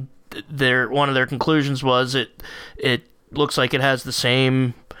found one of their conclusions was it looks like it has the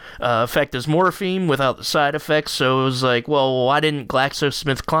same effect as morphine without the side effects. So it was like, well, why didn't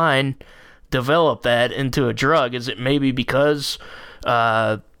GlaxoSmithKline develop that into a drug? Is it maybe because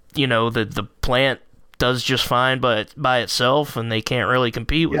the plant does just fine by itself and they can't really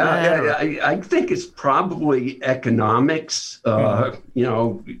compete with that? I think it's probably economics.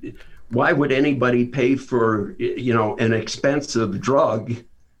 Why would anybody pay for an expensive drug,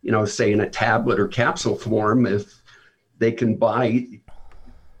 say in a tablet or capsule form, if they can buy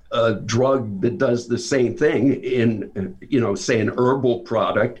a drug that does the same thing in say an herbal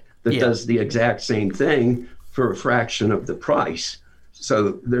product that does the exact same thing for a fraction of the price?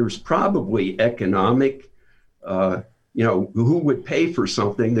 So there's probably economic, who would pay for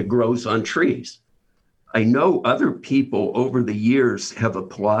something that grows on trees? I know other people over the years have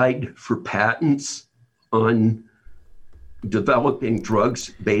applied for patents on developing drugs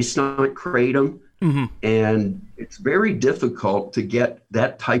based on kratom. Mm-hmm. And it's very difficult to get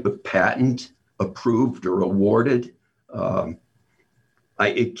that type of patent approved or awarded.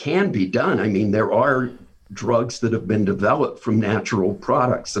 It can be done. I mean, there are drugs that have been developed from natural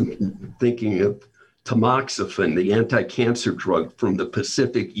products. I'm thinking of tamoxifen, the anti-cancer drug from the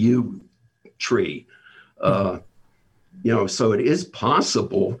Pacific yew tree. So it is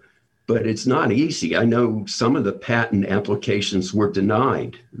possible, but it's not easy. I know some of the patent applications were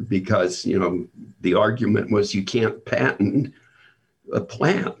denied because, the argument was you can't patent a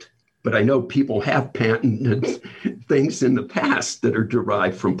plant. But I know people have patented things in the past that are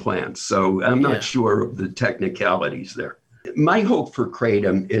derived from plants. So I'm not sure of the technicalities there. My hope for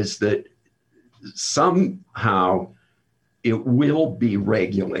kratom is that somehow it will be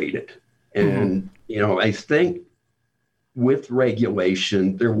regulated. And, I think with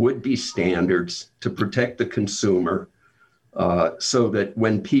regulation, there would be standards to protect the consumer so that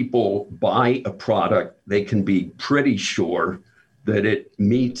when people buy a product, they can be pretty sure that it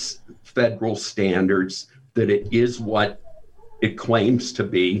meets federal standards, that it is what it claims to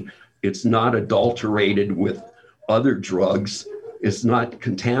be. It's not adulterated with other drugs. It's not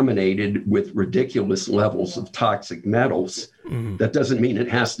contaminated with ridiculous levels of toxic metals. Mm-hmm. That doesn't mean it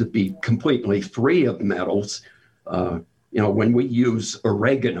has to be completely free of metals. When we use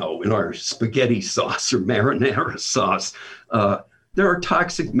oregano in our spaghetti sauce or marinara sauce, there are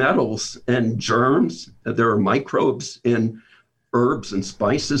toxic metals and germs. There are microbes in herbs and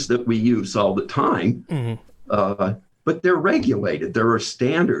spices that we use all the time, but they're regulated. There are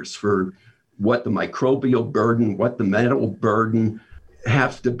standards for what the microbial burden, what the metal burden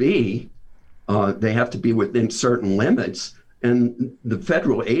have to be. They have to be within certain limits, and the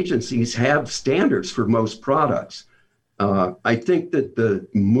federal agencies have standards for most products. I think that the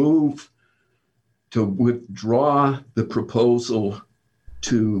move to withdraw the proposal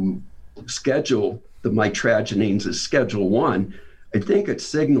to schedule the mitragynines as Schedule 1, I think it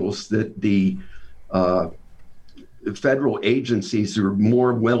signals that the federal agencies are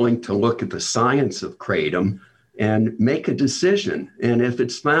more willing to look at the science of kratom and make a decision. And if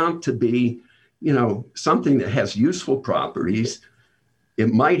it's found to be, something that has useful properties, it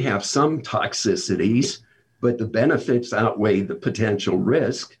might have some toxicities, but the benefits outweigh the potential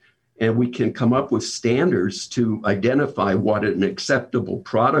risk. And we can come up with standards to identify what an acceptable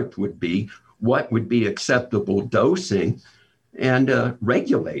product would be, what would be acceptable dosing, and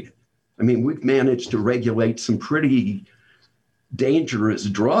regulate it. I mean, we've managed to regulate some pretty dangerous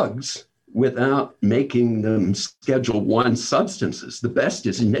drugs without making them Schedule I substances. The best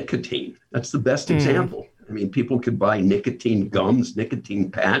is nicotine. That's the best example. I mean, people could buy nicotine gums, nicotine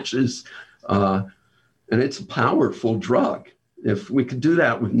patches, and it's a powerful drug. If we could do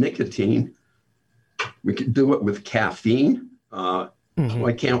that with nicotine, we could do it with caffeine.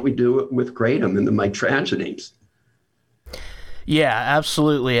 Why can't we do it with kratom and the mitragynines? Yeah,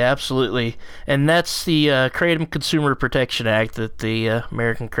 absolutely, absolutely. And that's the Kratom Consumer Protection Act that the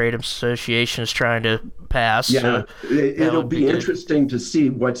American Kratom Association is trying to pass. Yeah, so it'll be interesting to see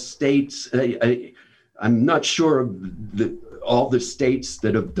what states. I'm not sure of all the states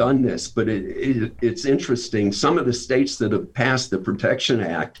that have done this, but it's interesting. Some of the states that have passed the Protection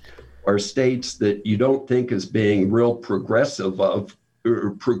Act are states that you don't think as being real progressive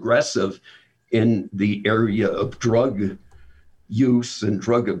in the area of drug use and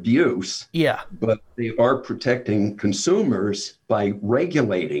drug abuse. Yeah. But they are protecting consumers by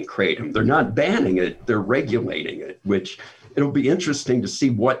regulating kratom. They're not banning it, they're regulating it, which it'll be interesting to see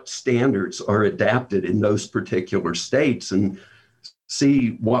what standards are adapted in those particular states and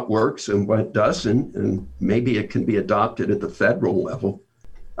see what works and what doesn't, and maybe it can be adopted at the federal level.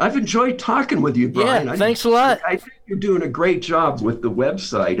 I've enjoyed talking with you, Brian. Yeah, thanks a lot. I think you're doing a great job with the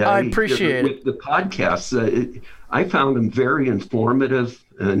website. I appreciate it. With the podcasts, I found them very informative,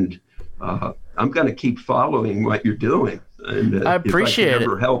 and I'm going to keep following what you're doing. And I appreciate if I can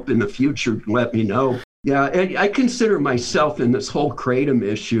ever help in the future, let me know. Yeah, I consider myself in this whole kratom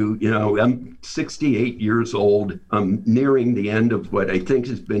issue. You know, I'm 68 years old. I'm nearing the end of what I think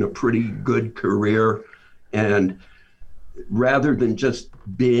has been a pretty good career, and rather than just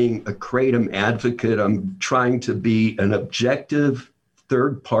being a kratom advocate, I'm trying to be an objective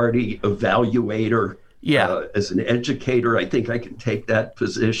third-party evaluator. Yeah. As an educator, I think I can take that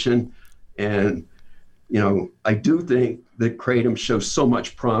position. And, you know, I do think that kratom shows so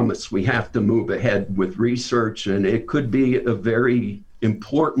much promise. We have to move ahead with research, and it could be a very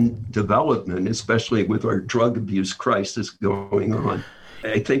important development, especially with our drug abuse crisis going on.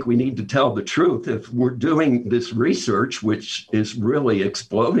 I think we need to tell the truth. If we're doing this research, which is really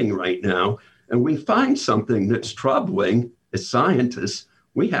exploding right now, and we find something that's troubling as scientists,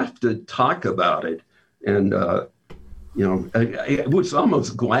 we have to talk about it. And, you know, I was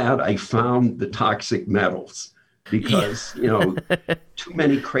almost glad I found the toxic metals because, you know, too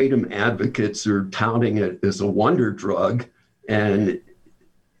many kratom advocates are touting it as a wonder drug. And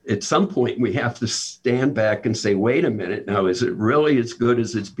at some point, we have to stand back and say, wait a minute, now, is it really as good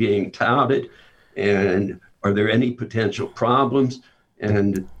as it's being touted? And are there any potential problems?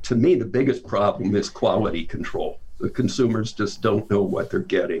 And to me, the biggest problem is quality control. The consumers just don't know what they're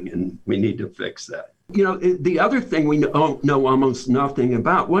getting, and we need to fix that. You know, the other thing we know almost nothing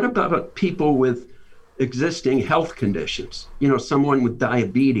about, what about people with existing health conditions? You know, someone with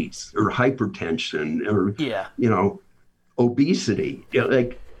diabetes or hypertension or, you know, obesity. You know,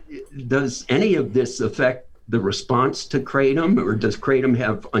 like, does any of this affect the response to kratom, or does kratom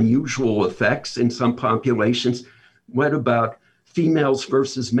have unusual effects in some populations? What about females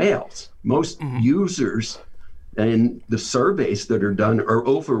versus males? Most users in the surveys that are done are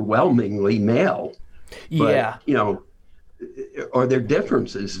overwhelmingly male. But, you know, are there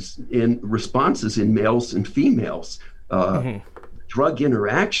differences in responses in males and females? Drug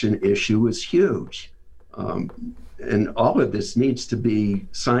interaction issue is huge. And all of this needs to be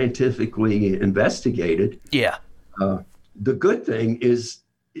scientifically investigated. Yeah. The good thing is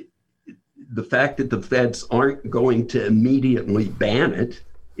the fact that the feds aren't going to immediately ban it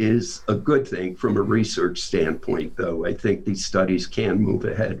is a good thing from a research standpoint, though. I think these studies can move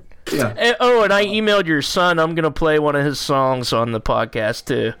ahead. Yeah. And I emailed your son. I'm going to play one of his songs on the podcast,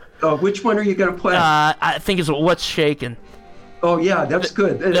 too. Oh, which one are you going to play? I think it's What's Shakin'. Oh, yeah, that's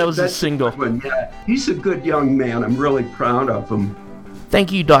good. That was that's a single. Yeah. He's a good young man. I'm really proud of him.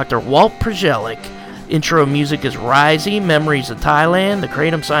 Thank you, Dr. Walt Przielik. Intro music is Risey, Memories of Thailand. The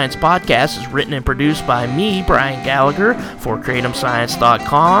Kratom Science Podcast is written and produced by me, Brian Gallagher, for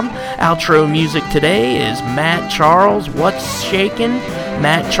KratomScience.com. Outro music today is Matt Charles, What's Shakin',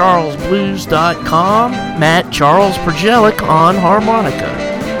 MattCharlesBlues.com, Matt Charles Przielik on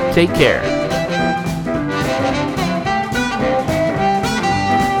harmonica. Take care.